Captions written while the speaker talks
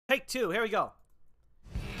Take two, here we go.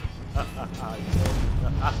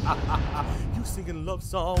 You singing love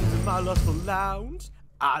songs in my lustful lounge?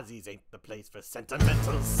 Ozzy's ain't the place for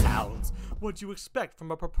sentimental sounds. What'd you expect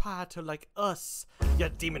from a proprietor like us? Your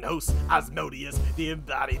demon host, Asmodeus, the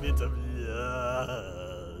embodiment of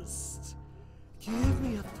lust. Give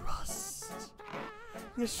me a thrust.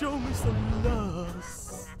 You show me some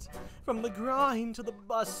lust. From the grind to the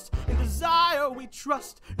bust, in desire we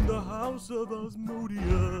trust, in the house of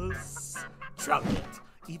Asmodeus. Trumpet,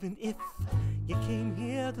 even if you came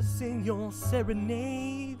here to sing your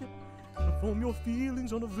serenade, perform your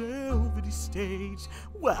feelings on a velvety stage,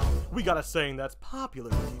 well, we got a saying that's popular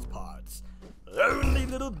in these parts. Only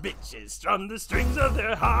little bitches strum the strings of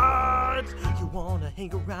their hearts. You wanna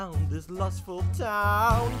hang around this lustful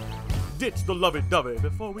town? Ditch the lovey-dovey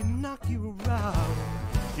before we knock you around.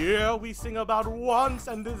 Here we sing about wants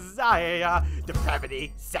and desire,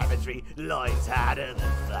 depravity, savagery, loins hotter than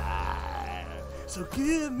fire. So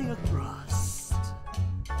give me a thrust,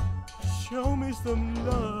 show me some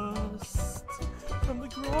lust. From the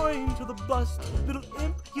groin to the bust, little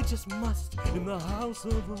imp, you just must, in the house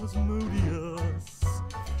of Asmodeus.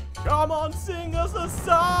 Come on, sing us a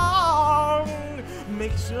song.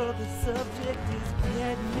 Make sure the subject is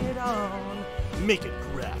getting it on. Make it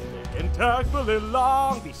graphic and tactfully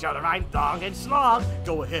long. Be sure to rhyme thong and slong.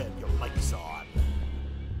 Go ahead, your mic's on.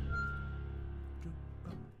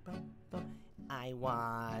 I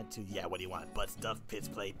want to, yeah, what do you want? Butt stuff, pits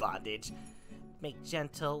play, bondage. Make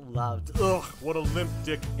gentle love. Ugh, what a limp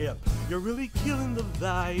dick imp. You're really killing the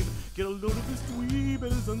vibe. Get a load of this dweeb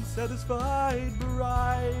and his unsatisfied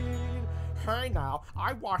bride. Hey now,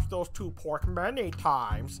 I watched those two pork many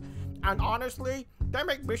times, and honestly, they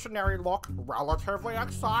make missionary look relatively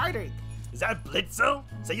exciting. Is that Blitzo?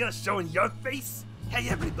 So you're showing your face? Hey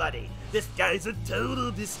everybody, this guy's a total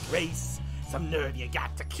disgrace. Some nerve you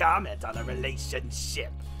got to comment on a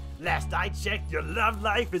relationship. Last I checked, your love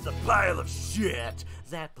life is a pile of shit.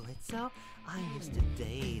 That Blitzo? I used to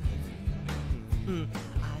date him.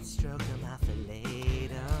 I'd stroke him, I fillet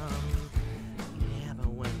him. Never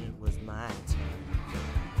when it was my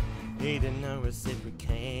turn. He didn't know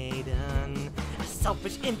reciprocating. A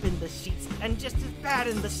selfish imp in the sheets, and just as bad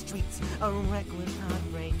in the streets. A reckless,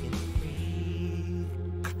 heartbreaking freak.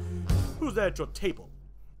 Who's that at your table?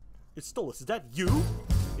 It's Stolas, is that you?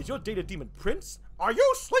 Is your data demon Prince? Are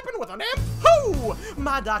you sleeping with an imp? Who?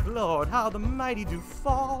 My dark lord, how the mighty do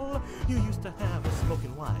fall. You used to have a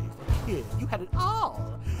smoking wife, a kid, you had it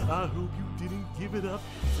all. I hope you didn't give it up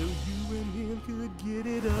so you and him could get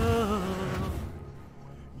it up.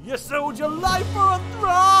 You sold your life for a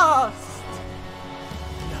thrust.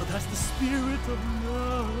 Now that's the spirit of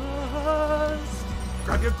lust.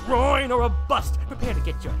 Grab your groin or a bust. Prepare to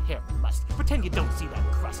get your hair mussed. Pretend you don't see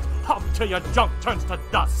that crust. Hop till your junk turns to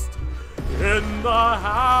dust. In the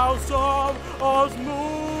house of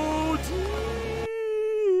Asmodeus.